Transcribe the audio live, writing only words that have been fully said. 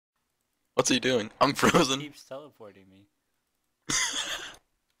What's he doing? I'm He frozen. keeps teleporting me.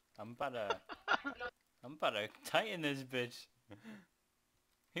 I'm about to... I'm about to tighten this bitch.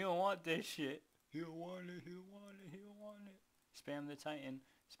 He don't want this shit. He don't want it, he don't want it, he don't want it. Spam the Titan.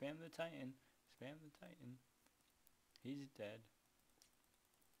 Spam the Titan. Spam the Titan. He's dead.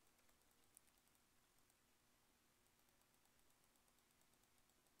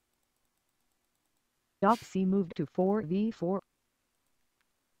 Doxy moved to 4v4.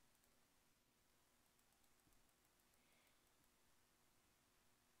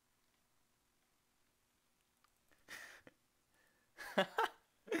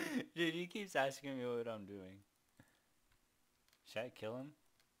 Dude, he keeps asking me what I'm doing. Should I kill him?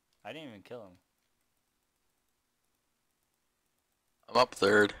 I didn't even kill him. I'm up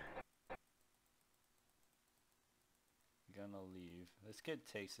third. Gonna leave. This kid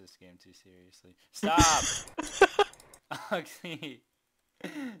takes this game too seriously. Stop! Oxy!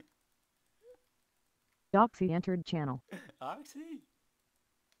 Doxy entered channel. Oxy?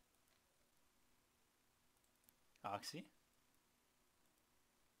 Oxy?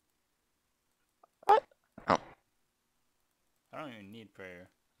 What? Oh. I don't even need prayer.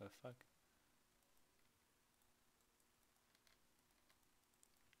 The fuck?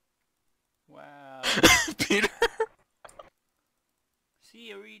 Wow. Peter. See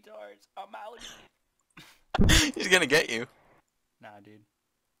you retards. I'm out. He's gonna get you. Nah, dude.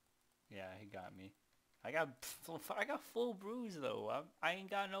 Yeah, he got me. I got full bruise though. I ain't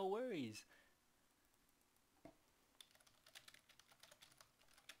got no worries.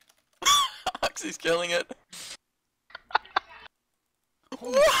 Oxy's killing it.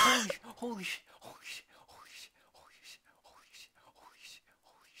 Holy shit! Holy shit! Holy shit! Holy shit! Holy shit! Holy shit! Holy shit!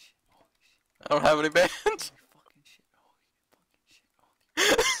 Holy shit! Holy shit! I don't have any bands. Holy fucking shit!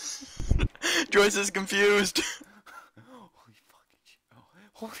 Holy fucking shit! Joyce is confused. Holy fucking shit!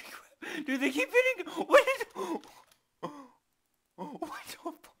 Holy crap! Dude, they keep hitting. What is? What the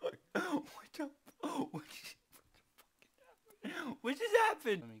fuck? What the? What just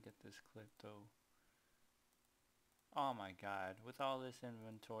happened? Let me get this clip though. Oh my god, with all this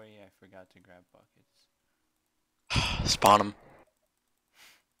inventory, I forgot to grab buckets. Spawn him.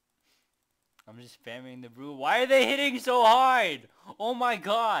 I'm just spamming the brew. Why are they hitting so hard? Oh my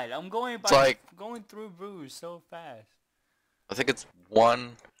god, I'm going going through brews so fast. I think it's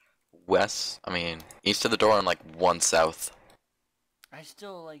one east of the door and like one south. I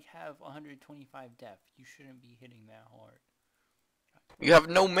still like have 125 def. You shouldn't be hitting that hard. You have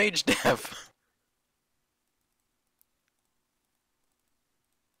no mage def.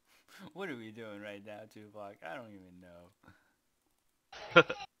 What are we doing right now, Tupac? I don't even know.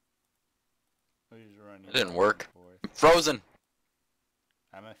 We're just running. It didn't work. Forth. Frozen.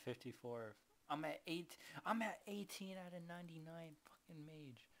 I'm at 54. I'm at 18 out of 99. Fucking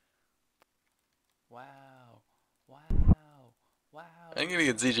mage. Wow. Wow. Wow. I'm gonna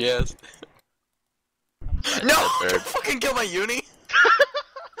get ZGS. No! Don't fucking kill my uni.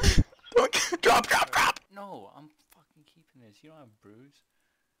 Drop. No, I'm fucking keeping this. You don't have bruise.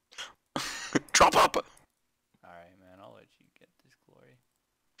 Drop up. Alright, man. I'll let you get this glory.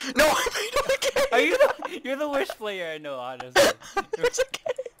 No, I made him again. Are you you're the worst player I know, honestly. There's a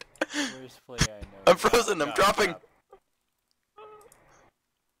kid. Worst player I know. I'm frozen. I'm dropping. Drop.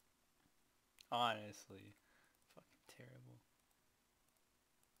 Honestly. Fucking terrible.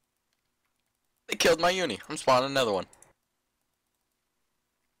 They killed my uni. I'm spawning another one.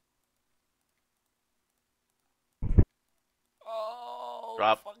 Oh,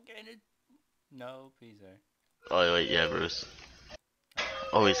 Drop. fucking it. No, please, sir. Oh wait, yeah, Bruce.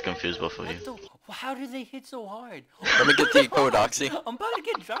 Always confused both of you. What the? How did they hit so hard? Let me get the code, Oxy. I'm about to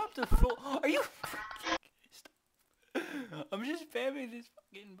get dropped to full. Are you? I'm just spamming this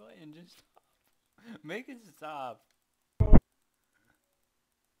fucking button. Just stop. Make it stop.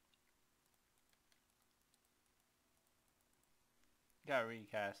 Got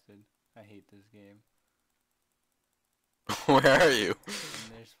recasted. I hate this game. Where are you?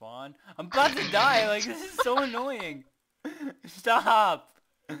 In their spawn. I'm about to die. Like, this is so annoying. Stop.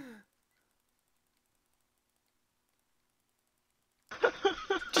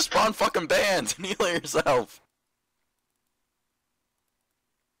 Just spawn fucking bands and heal yourself.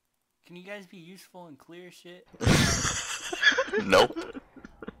 Can you guys be useful and clear shit? Nope.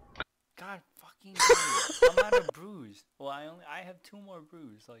 God fucking damn it. I'm out of brews. Well, I have 2 more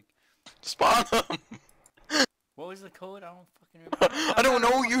brews. Like, Spawn them. what was the code? I don't fucking remember. I don't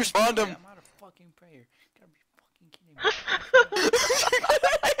know. You spawned them. I'm out of fucking prayer. You gotta be fucking kidding me.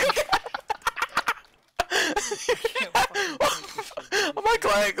 Oh, my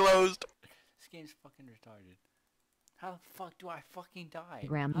client closed. This game's fucking retarded. How the fuck do I fucking die?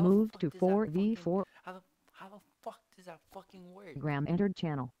 Graeme How the moved fuck to does that 4v4. How the fuck does that fucking work? Graeme entered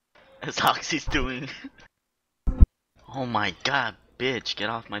channel. As Oxy's doing. Oh my god, bitch, get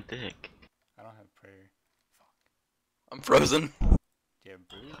off my dick. I don't have prayer. Fuck. I'm frozen. Do you have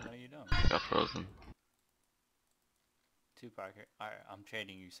bruise? No, you don't. Got frozen. Tupac. Alright, I'm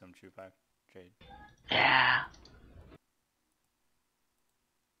trading you some Tupac. Trade. Yeah.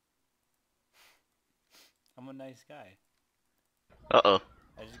 I'm a nice guy. Uh-oh.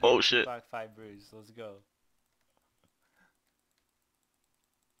 I just Oh, gave shit. Tupac 5 bruise. Let's go.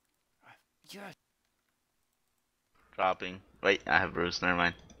 Yes. Dropping. Wait, I have Bruce, never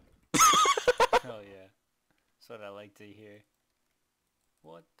mind. Hell yeah. That's what I like to hear.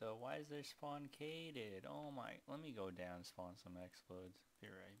 What the? Why is there spawn cated? Oh my. Let me go down, spawn some explodes. Be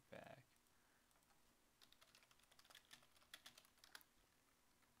right back.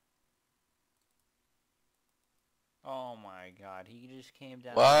 Oh my god, he just came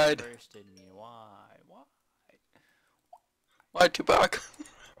down Wide. and bursted me. Why? Why? Why Tupac?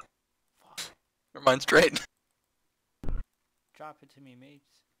 Fuck. Never mind, straight. Drop it to me,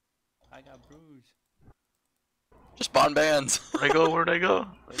 mates. I got bruise. Just spawn bands. Where'd I go? Where'd I go?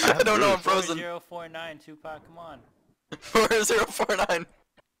 I don't know, I'm Bruce. frozen. 4049, Tupac, come on. 4049.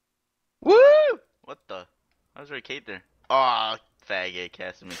 Woo! What the? How's there a Kate there? Aw, faggot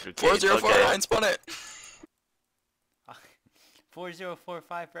casting me through Kate. 4049, spun it.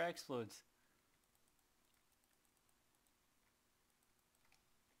 4045 for explodes.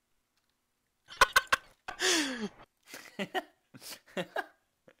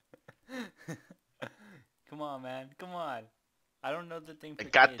 Come on, man. Come on. I don't know the thing for I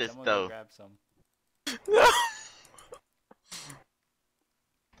got kids. this, I'm gonna though. go grab some.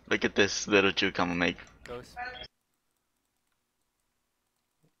 Look at this little juke I'm gonna make. Ghost.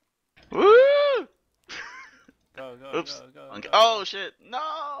 Woo! Go, go, Oops. go, go, Okay. go. Oh shit!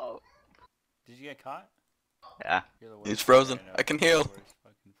 No! Did you get caught? Yeah. You're the worst He's frozen. player I know. I can You're the heal. worst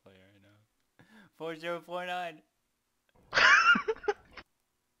fucking player I know. 4049.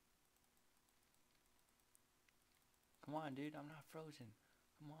 Come on, dude. I'm not frozen.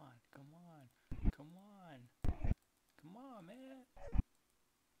 Come on. Come on. Come on. Come on, man.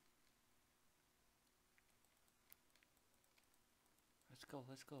 Let's go.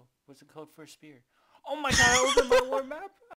 Let's go. What's the code for a spear? Oh my god, I opened my war map.